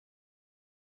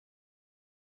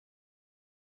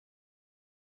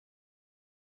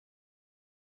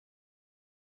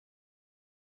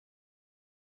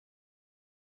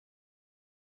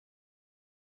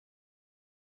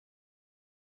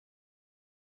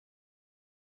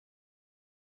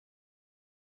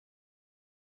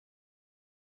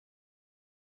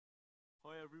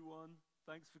Hi everyone,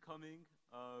 thanks for coming.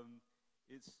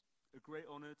 It's a great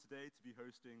honor today to be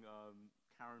hosting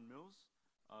Karen Mills.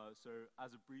 So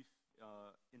as a brief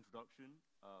introduction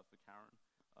for Karen,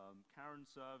 Karen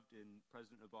served in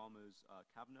President Obama's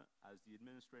cabinet as the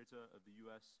administrator of the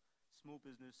US Small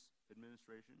Business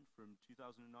Administration from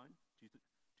 2009 to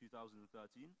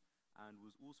 2013, and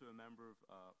was also a member of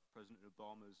President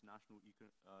Obama's National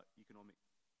Economic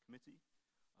Committee.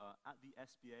 At the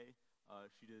SBA,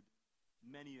 she did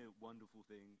many a wonderful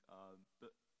thing, but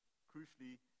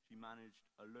crucially, she managed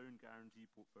a loan guarantee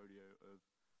portfolio of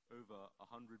over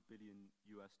 $100 billion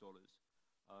US.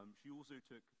 She also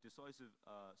took decisive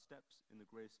steps in the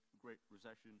Great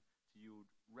Recession to yield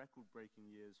record-breaking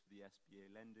years for the SBA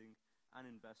lending and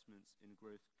investments in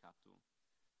growth capital.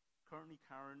 Currently,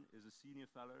 Karen is a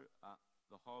senior fellow at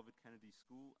the Harvard Kennedy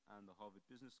School and the Harvard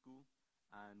Business School,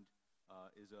 and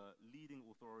is a leading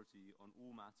authority on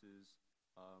all matters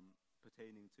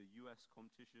pertaining to US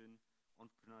competition,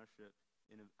 entrepreneurship,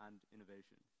 and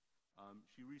innovation.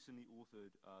 She recently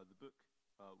authored the book,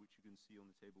 which you can see on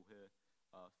the table here,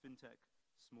 Fintech,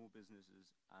 Small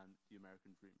Businesses, and the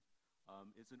American Dream.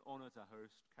 It's an honor to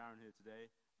host Karen here today,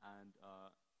 and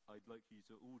I'd like you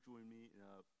to all join me in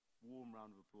a warm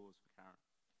round of applause for Karen.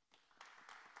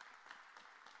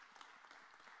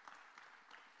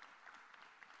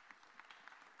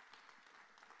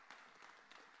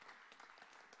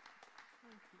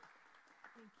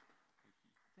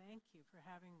 Thank you for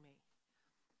having me.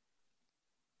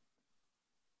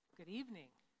 Good evening.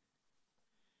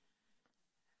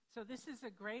 So this is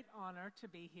a great honor to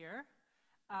be here.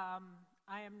 I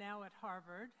am now at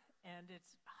Harvard, and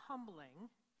it's humbling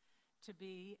to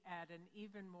be at an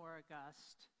even more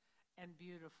august and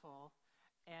beautiful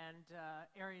and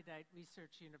erudite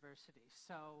research university.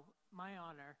 So my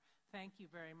honor. Thank you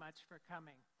very much for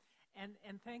coming.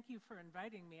 And thank you for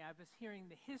inviting me. I was hearing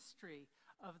the history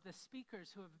of the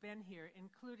speakers who have been here,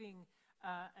 including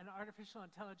an artificial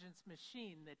intelligence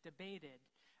machine that debated.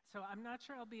 So I'm not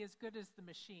sure I'll be as good as the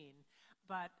machine,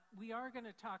 but we are going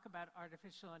to talk about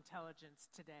artificial intelligence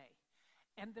today.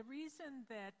 And the reason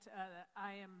that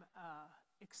I am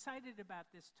excited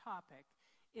about this topic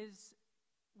is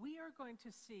we are going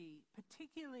to see,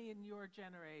 particularly in your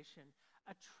generation,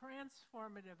 a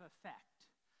transformative effect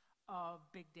of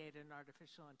big data and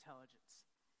artificial intelligence.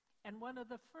 And one of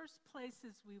the first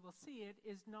places we will see it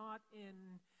is not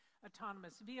in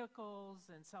autonomous vehicles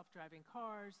and self-driving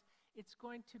cars. It's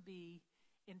going to be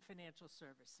in financial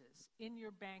services, in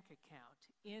your bank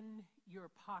account, in your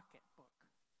pocketbook.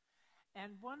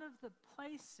 And one of the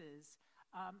places,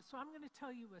 so I'm going to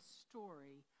tell you a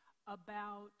story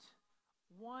about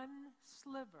one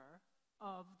sliver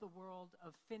of the world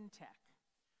of Fintech,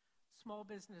 small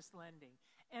business lending.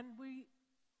 And we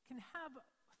can have,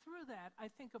 through that, I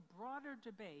think, a broader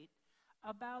debate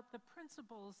about the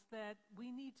principles that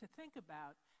we need to think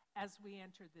about as we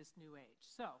enter this new age.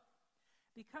 So,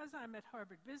 because I'm at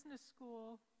Harvard Business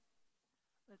School,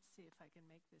 let's see if I can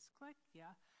make this click,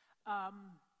 yeah.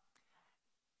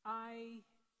 I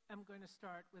am going to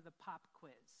start with a pop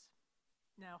quiz.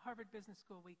 Now, Harvard Business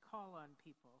School, we call on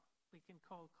people. We can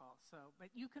cold call,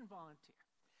 but you can volunteer.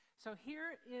 So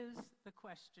here is the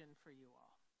question for you all.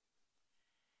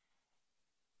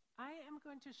 I am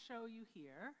going to show you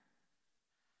here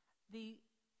the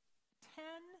 10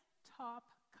 top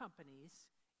companies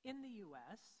in the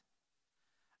US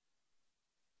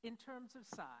in terms of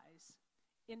size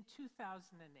in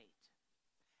 2008.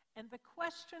 And the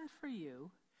question for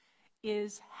you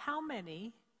is how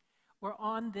many were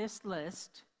on this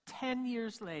list 10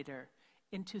 years later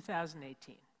in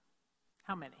 2018?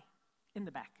 How many? In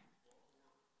the back.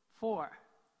 4.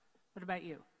 What about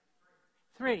you?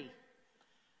 3.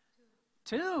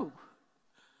 2.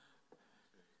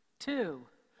 2.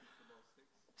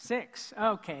 6.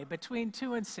 Okay, between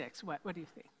 2 and 6. What do you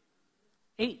think?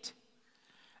 8.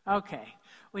 Okay,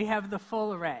 we have the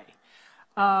full array.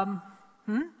 5.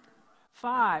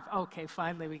 Okay,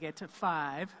 finally we get to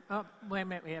 5. Oh, wait a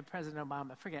minute, we have President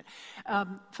Obama, forget.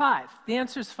 5. The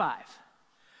answer is 5.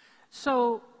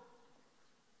 So,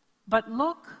 but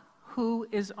look who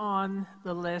is on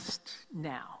the list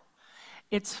now.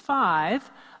 It's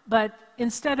 5, but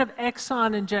instead of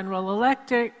Exxon and General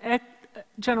Electric,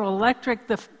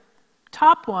 the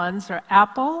top ones are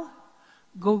Apple,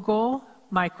 Google,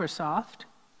 Microsoft.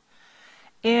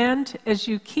 And as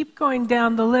you keep going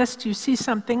down the list, you see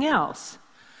something else.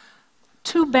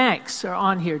 2 banks are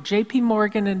on here, JP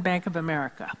Morgan and Bank of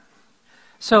America.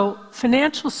 So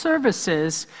financial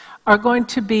services are going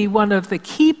to be one of the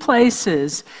key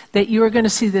places that you are going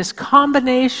to see this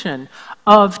combination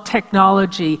of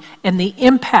technology and the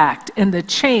impact and the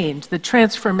change, the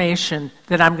transformation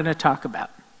that I'm going to talk about.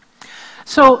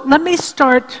 So let me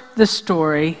start the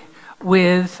story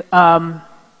with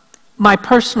my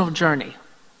personal journey.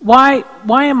 Why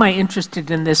am I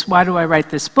interested in this? Why do I write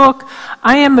this book?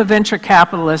 I am a venture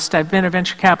capitalist. I've been a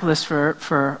venture capitalist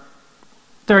for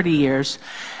 30 years.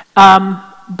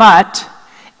 But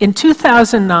in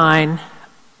 2009,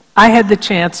 I had the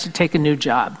chance to take a new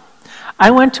job. I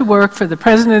went to work for the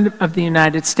President of the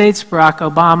United States, Barack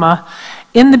Obama,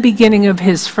 in the beginning of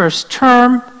his first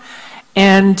term,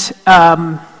 and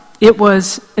it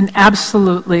was an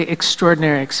absolutely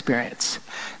extraordinary experience.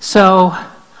 So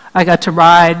I got to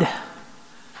ride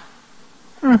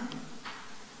on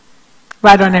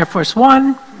Air Force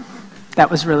One. That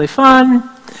was really fun.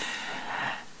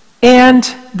 And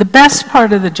the best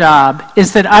part of the job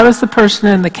is that I was the person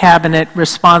in the cabinet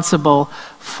responsible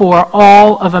for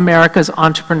all of America's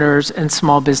entrepreneurs and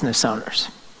small business owners.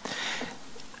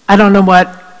 I don't know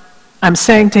what I'm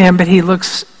saying to him, but he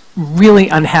looks really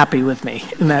unhappy with me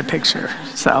in that picture.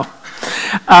 So,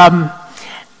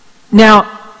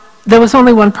 now, there was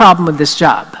only one problem with this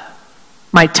job: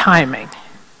 my timing.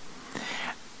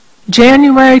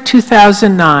 January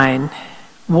 2009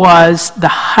 was the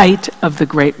height of the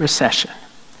Great Recession.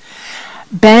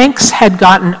 Banks had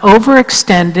gotten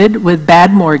overextended with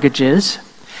bad mortgages,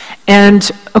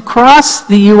 and across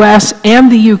the US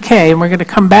and the UK, and we're going to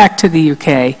come back to the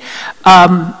UK,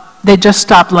 they just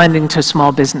stopped lending to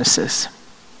small businesses.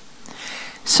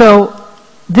 So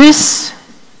this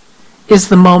is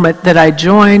the moment that I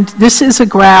joined. This is a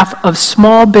graph of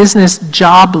small business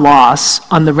job loss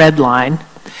on the red line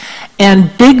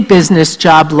and big business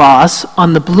job loss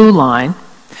on the blue line.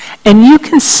 And you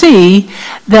can see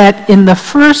that in the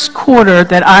first quarter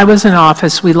that I was in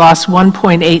office, we lost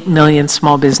 1.8 million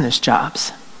small business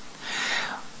jobs.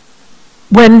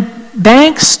 When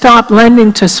banks stopped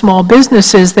lending to small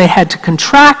businesses, they had to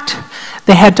contract,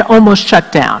 they had to almost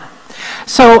shut down.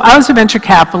 So I was a venture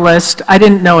capitalist. I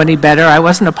didn't know any better. I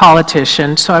wasn't a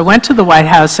politician. So I went to the White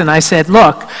House and I said,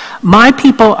 look, my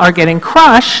people are getting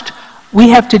crushed. We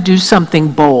have to do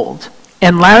something bold.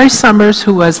 And Larry Summers,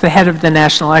 who was the head of the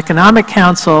National Economic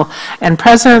Council, and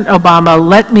President Obama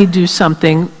let me do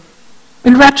something,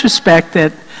 in retrospect,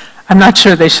 that I'm not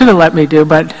sure they should have let me do,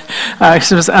 but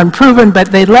it was unproven,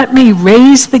 but they let me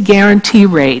raise the guarantee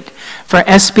rate for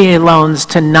SBA loans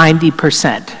to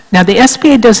 90%. Now, the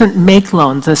SBA doesn't make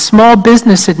loans. The Small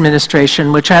Business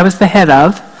Administration, which I was the head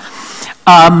of,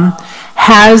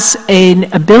 has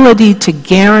an ability to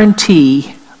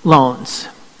guarantee loans.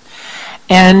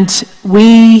 And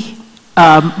we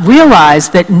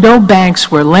realized that no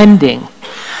banks were lending.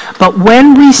 But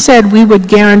when we said we would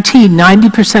guarantee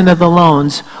 90% of the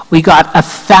loans, we got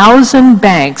 1,000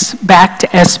 banks back to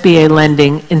SBA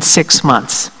lending in 6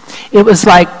 months. It was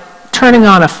like turning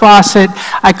on a faucet.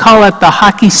 I call it the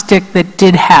hockey stick that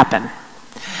did happen.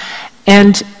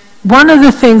 And one of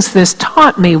the things this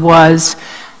taught me was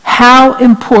how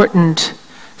important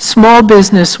small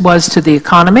business was to the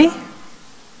economy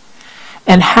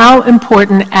and how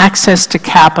important access to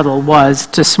capital was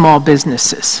to small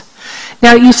businesses.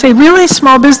 Now, you say, really,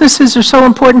 small businesses are so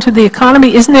important to the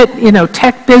economy? Isn't it,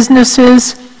 tech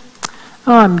businesses?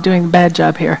 Oh, I'm doing a bad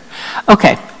job here.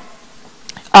 Okay.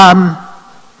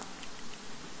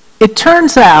 It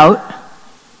turns out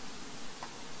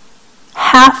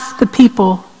half the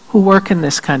people who work in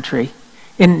this country,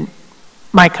 in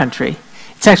my country,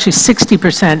 it's actually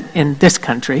 60% in this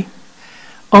country,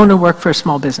 own or work for a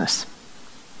small business.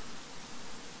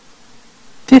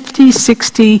 50,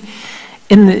 60,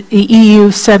 in the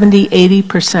EU, 70,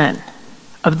 80%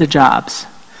 of the jobs.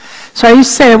 So I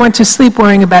used to say I went to sleep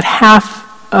worrying about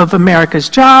half of America's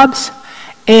jobs,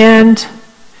 and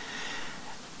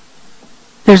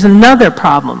there's another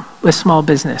problem with small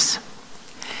business.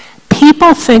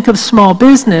 People think of small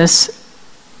business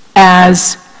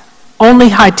as only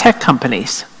high-tech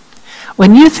companies.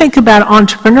 When you think about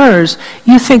entrepreneurs,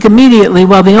 you think immediately,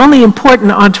 well, the only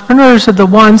important entrepreneurs are the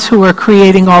ones who are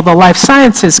creating all the life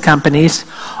sciences companies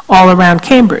all around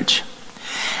Cambridge.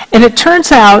 And it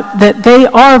turns out that they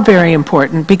are very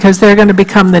important because they're going to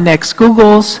become the next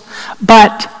Googles.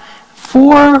 But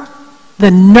for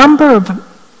the number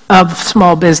of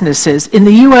small businesses, in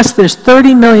the US there's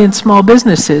 30 million small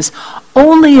businesses,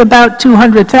 only about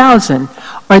 200,000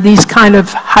 are these kind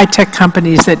of high-tech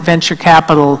companies that venture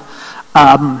capital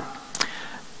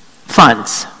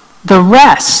funds. The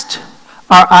rest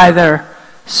are either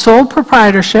sole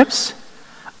proprietorships.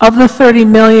 Of the 30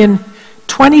 million,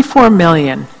 24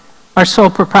 million are sole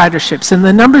proprietorships. And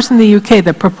the numbers in the UK,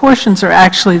 the proportions are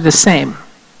actually the same.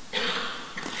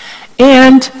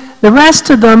 And the rest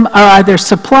of them are either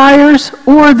suppliers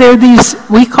or they're these,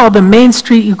 we call them Main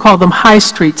Street, you call them High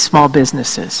Street small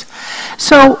businesses.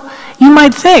 So you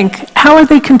might think, how are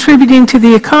they contributing to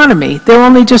the economy? They're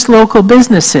only just local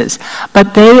businesses,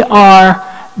 but they are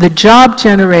the job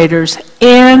generators,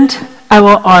 and I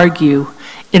will argue,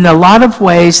 in a lot of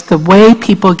ways, the way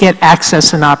people get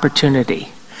access and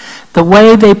opportunity, the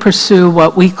way they pursue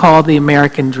what we call the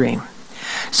American dream.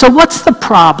 So what's the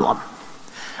problem?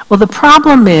 Well, the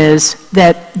problem is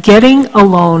that getting a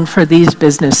loan for these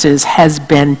businesses has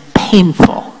been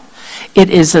painful. It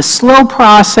is a slow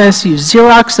process. You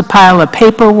Xerox a pile of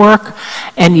paperwork,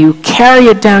 and you carry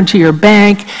it down to your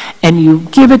bank, and you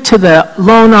give it to the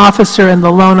loan officer, and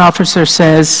the loan officer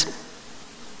says,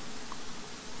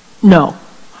 no,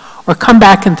 or come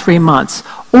back in 3 months.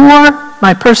 Or,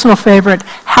 my personal favorite,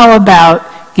 how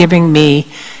about giving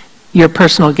me your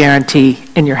personal guarantee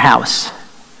in your house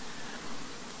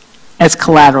as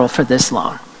collateral for this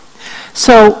loan?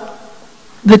 So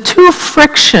the two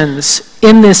frictions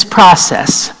in this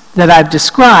process that I've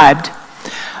described,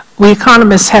 we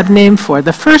economists have named for.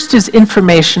 The first is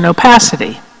information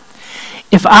opacity.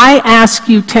 If I ask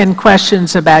you 10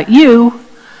 questions about you,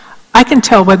 I can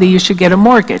tell whether you should get a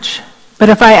mortgage. But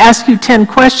if I ask you 10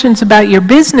 questions about your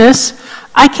business,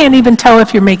 I can't even tell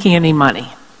if you're making any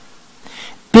money.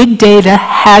 Big data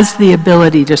has the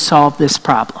ability to solve this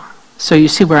problem. So you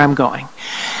see where I'm going.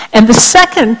 And the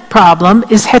second problem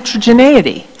is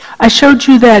heterogeneity. I showed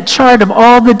you that chart of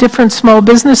all the different small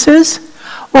businesses.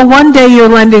 Well, one day you're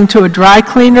lending to a dry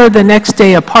cleaner, the next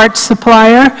day a parts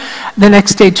supplier, the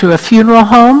next day to a funeral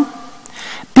home.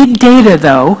 Big data,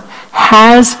 though,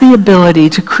 has the ability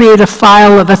to create a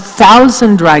file of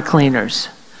 1,000 dry cleaners.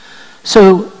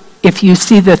 So if you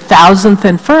see the 1,000th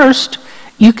and first,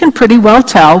 you can pretty well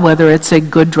tell whether it's a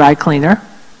good dry cleaner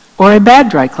or a bad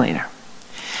dry cleaner.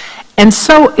 And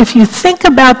so if you think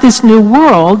about this new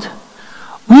world,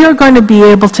 we are going to be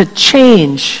able to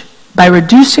change, by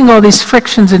reducing all these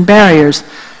frictions and barriers,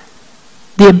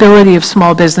 the ability of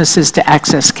small businesses to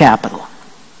access capital.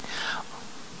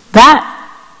 That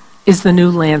is the new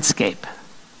landscape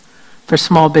for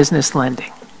small business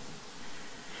lending.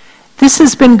 This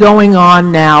has been going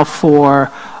on now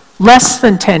for less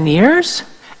than 10 years,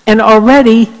 and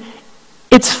already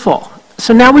it's full.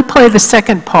 So now we play the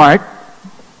second part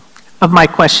of my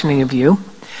questioning of you.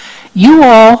 You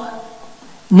all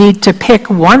need to pick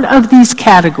one of these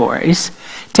categories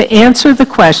to answer the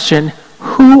question,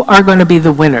 who are going to be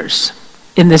the winners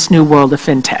in this new world of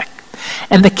fintech?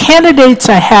 And the candidates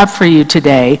I have for you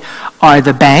today are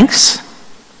the banks,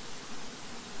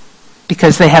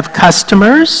 because they have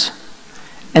customers,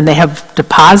 and they have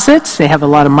deposits, they have a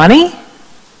lot of money.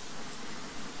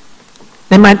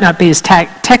 They might not be as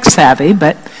tech savvy,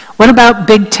 but what about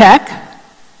big tech?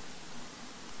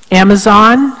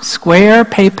 Amazon, Square,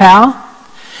 PayPal.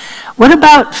 What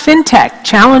about fintech,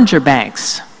 challenger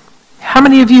banks? How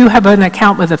many of you have an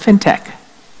account with a fintech?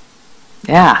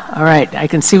 Yeah, all right, I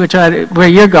can see where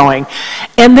you're going.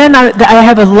 And then I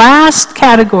have a last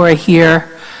category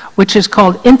here, which is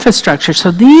called infrastructure.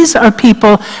 So these are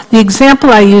people, the example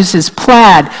I use is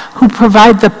Plaid, who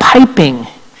provide the piping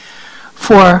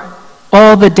for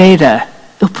all the data,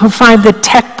 who provide the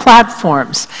tech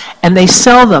platforms, and they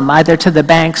sell them either to the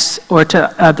banks or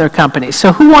to other companies.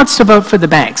 So who wants to vote for the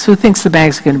banks? Who thinks the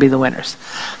banks are going to be the winners?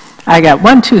 I got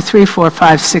 1, 2, 3, 4,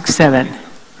 5, 6, 7.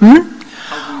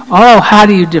 Oh, how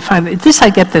do you define it? I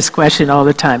get this question all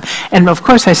the time. And of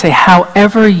course I say,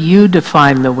 however you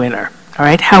define the winner, all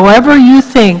right? However you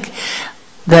think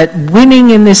that winning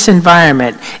in this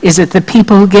environment, is it the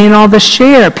people who gain all the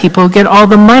share, people who get all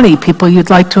the money, people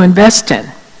you'd like to invest in?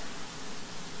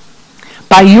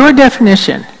 By your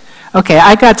definition, okay,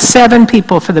 I got 7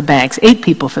 people for the banks, 8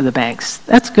 people for the banks.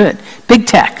 That's good. Big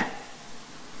tech.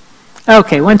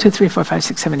 Okay, 1, 2, 3, 4, 5,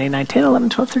 6, 7, 8, 9, 10, 11,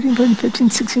 12, 13, 14, 15,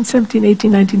 16, 17,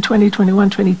 18, 19, 20, 21,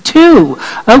 22.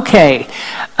 Okay,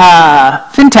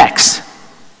 fintechs.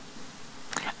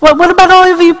 Well, what about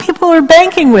all of you people who are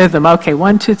banking with them? Okay,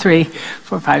 1, 2, 3,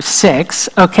 4, 5, 6.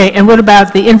 Okay, and what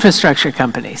about the infrastructure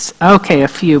companies? Okay, a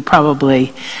few,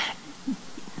 probably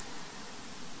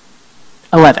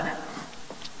 11.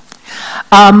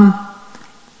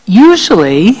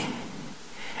 Usually,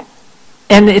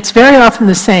 and it's very often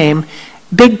the same,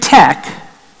 big tech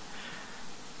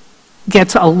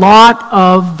gets a lot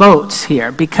of votes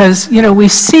here because, you know, we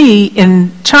see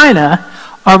in China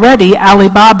already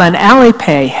Alibaba and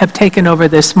Alipay have taken over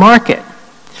this market.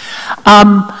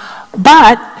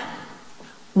 But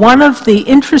one of the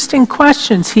interesting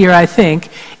questions here, I think,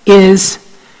 is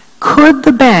could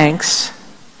the banks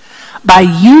by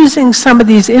using some of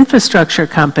these infrastructure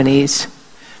companies,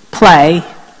 play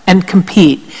and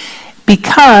compete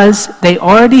because they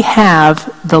already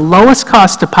have the lowest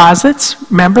cost deposits.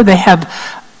 Remember, they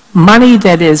have money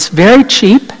that is very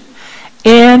cheap,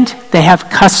 and they have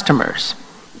customers.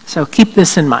 So keep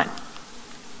this in mind.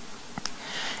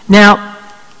 Now,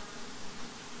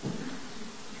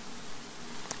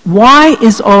 why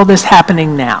is all this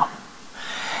happening now?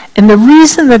 And the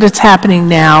reason that it's happening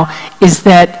now is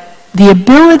that the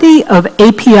ability of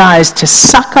APIs to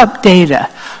suck up data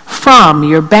from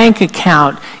your bank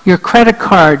account, your credit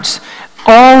cards,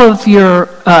 all of your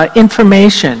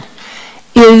information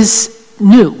is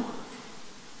new.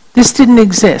 This didn't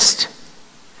exist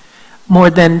more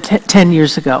than 10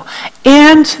 years ago.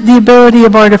 And the ability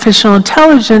of artificial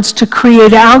intelligence to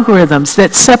create algorithms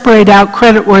that separate out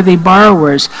creditworthy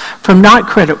borrowers from not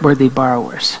creditworthy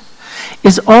borrowers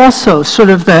is also sort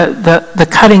of the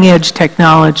cutting edge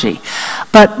technology.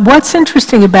 But what's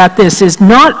interesting about this is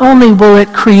not only will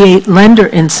it create lender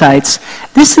insights,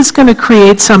 this is going to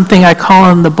create something I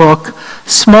call in the book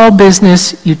small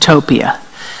business utopia.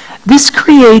 This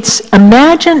creates,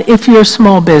 imagine if you're a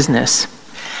small business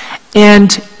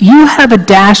and you have a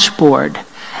dashboard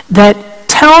that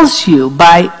tells you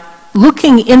by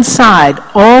looking inside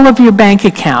all of your bank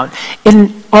account,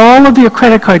 in all of your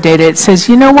credit card data, it says,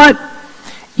 you know what?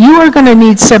 You are going to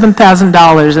need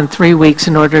 $7,000 in 3 weeks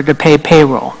in order to pay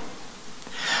payroll.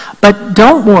 But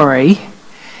don't worry,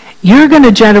 you're going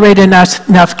to generate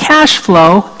enough cash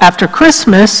flow after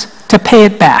Christmas to pay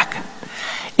it back.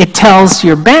 It tells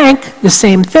your bank the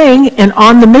same thing, and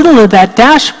on the middle of that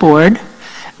dashboard,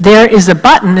 there is a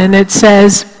button, and it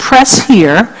says, press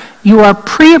here, you are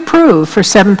pre-approved for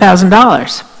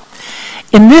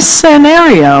 $7,000. In this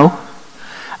scenario,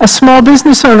 a small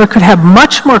business owner could have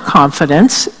much more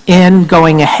confidence in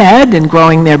going ahead and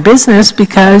growing their business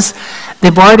because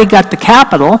they've already got the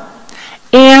capital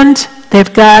and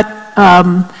they've got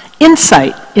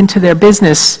insight into their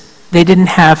business they didn't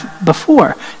have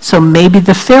before. So maybe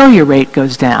the failure rate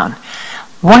goes down.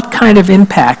 What kind of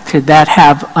impact could that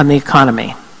have on the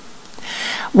economy?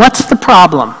 What's the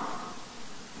problem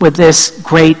with this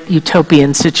great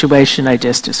utopian situation I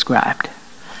just described?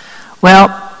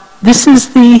 Well, this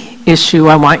is the issue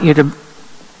I want you to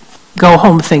go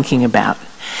home thinking about.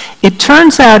 It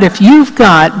turns out if you've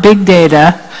got big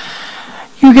data,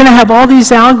 you're going to have all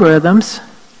these algorithms.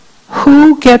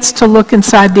 Who gets to look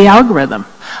inside the algorithm?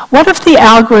 What if the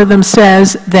algorithm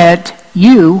says that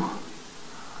you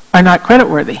are not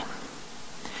creditworthy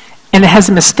and it has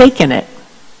a mistake in it?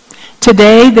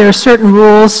 Today, there are certain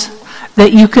rules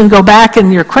that you can go back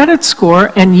in your credit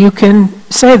score and you can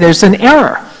say there's an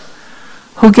error.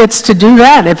 Who gets to do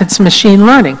that if it's machine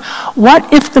learning?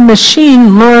 What if the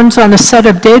machine learns on a set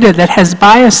of data that has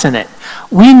bias in it?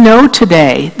 We know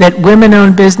today that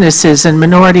women-owned businesses and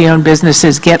minority-owned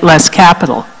businesses get less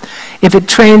capital. If it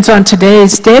trains on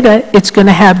today's data, it's going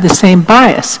to have the same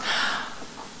bias.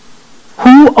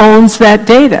 Who owns that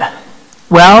data?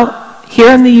 Well,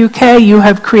 here in the UK, you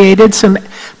have created some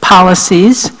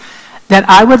policies that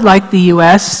I would like the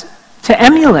US to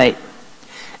emulate.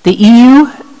 The EU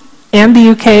and the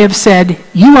UK have said,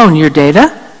 you own your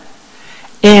data,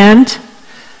 and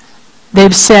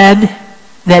they've said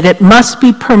that it must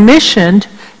be permissioned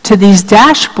to these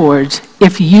dashboards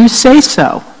if you say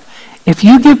so. If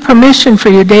you give permission for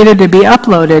your data to be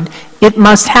uploaded, it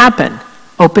must happen.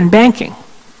 Open banking.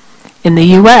 In the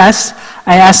US,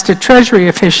 I asked a Treasury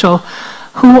official,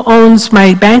 who owns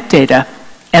my bank data?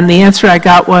 And the answer I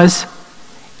got was,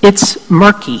 it's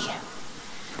murky.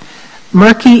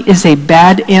 Murky is a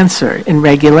bad answer in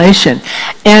regulation.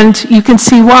 And you can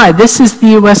see why. This is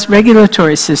the US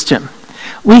regulatory system.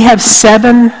 We have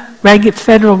 7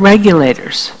 federal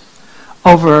regulators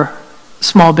over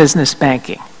small business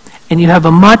banking. And you have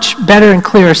a much better and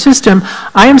clearer system.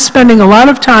 I am spending a lot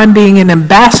of time being an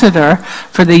ambassador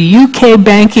for the UK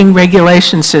banking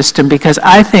regulation system because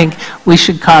I think we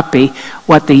should copy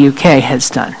what the UK has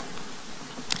done.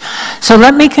 So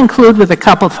let me conclude with a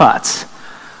couple thoughts.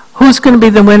 Who's going to be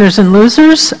the winners and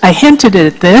losers? I hinted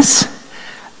at this.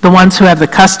 The ones who have the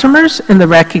customers and the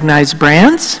recognized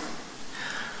brands,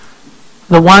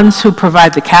 the ones who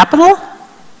provide the capital,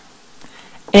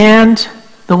 and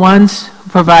the ones who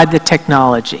provide the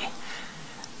technology.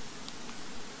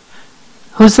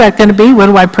 Who's that going to be? What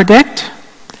do I predict?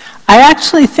 I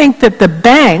actually think that the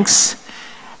banks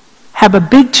have a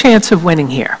big chance of winning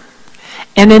here.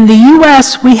 And in the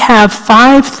US, we have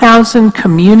 5,000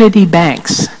 community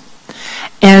banks.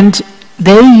 And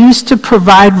they used to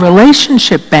provide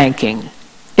relationship banking,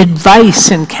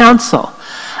 advice and counsel.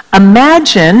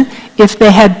 Imagine if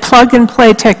they had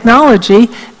plug-and-play technology,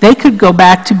 they could go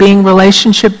back to being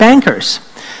relationship bankers.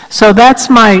 So that's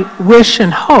my wish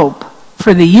and hope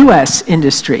for the U.S.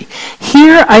 industry.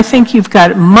 Here, I think you've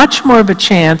got much more of a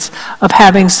chance of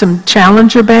having some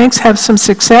challenger banks have some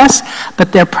success,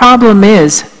 but their problem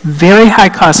is very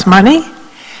high-cost money,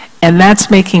 and that's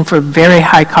making for very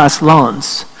high-cost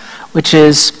loans, which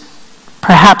is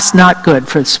perhaps not good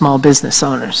for small business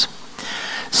owners.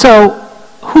 So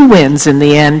who wins in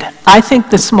the end? I think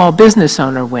the small business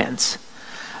owner wins.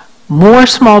 More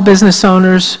small business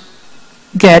owners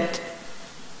get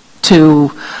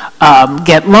to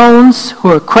get loans who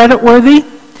are creditworthy,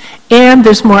 and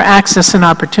there's more access and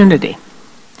opportunity.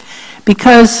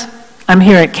 Because I'm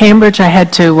here at Cambridge, I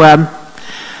had to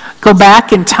go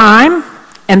back in time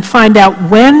and find out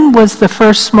when was the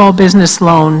first small business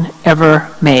loan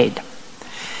ever made.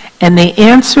 And the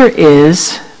answer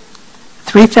is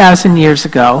 3,000 years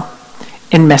ago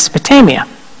in Mesopotamia.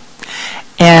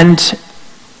 And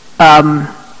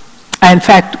I, in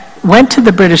fact, went to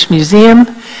the British Museum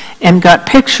and got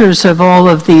pictures of all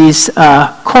of these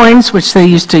coins which they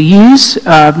used to use.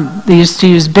 They used to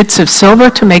use bits of silver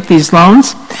to make these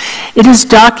loans. It is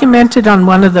documented on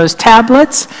one of those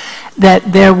tablets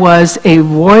that there was a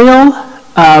royal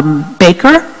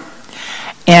baker,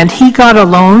 and he got a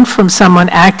loan from someone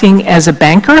acting as a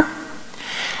banker,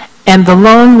 and the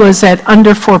loan was at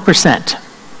under 4%.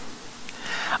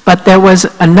 But there was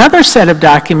another set of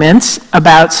documents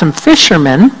about some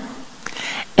fishermen,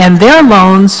 and their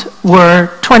loans were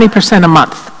 20% a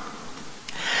month.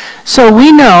 So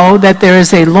we know that there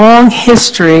is a long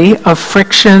history of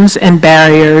frictions and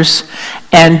barriers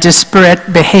and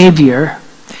disparate behavior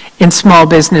in small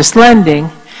business lending.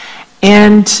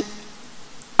 And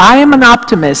I am an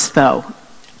optimist, though.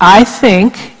 I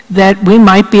think that we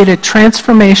might be at a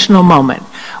transformational moment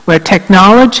where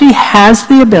technology has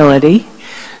the ability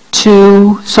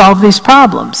to solve these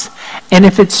problems. And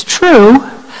if it's true,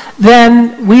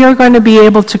 then we are going to be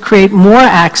able to create more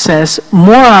access,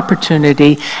 more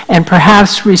opportunity, and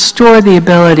perhaps restore the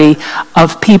ability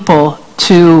of people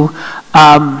to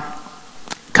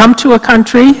come to a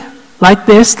country like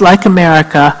this, like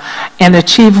America, and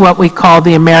achieve what we call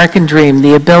the American dream,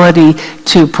 the ability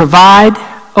to provide,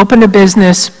 open a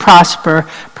business, prosper,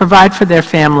 provide for their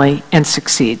family, and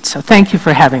succeed. So thank you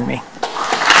for having me.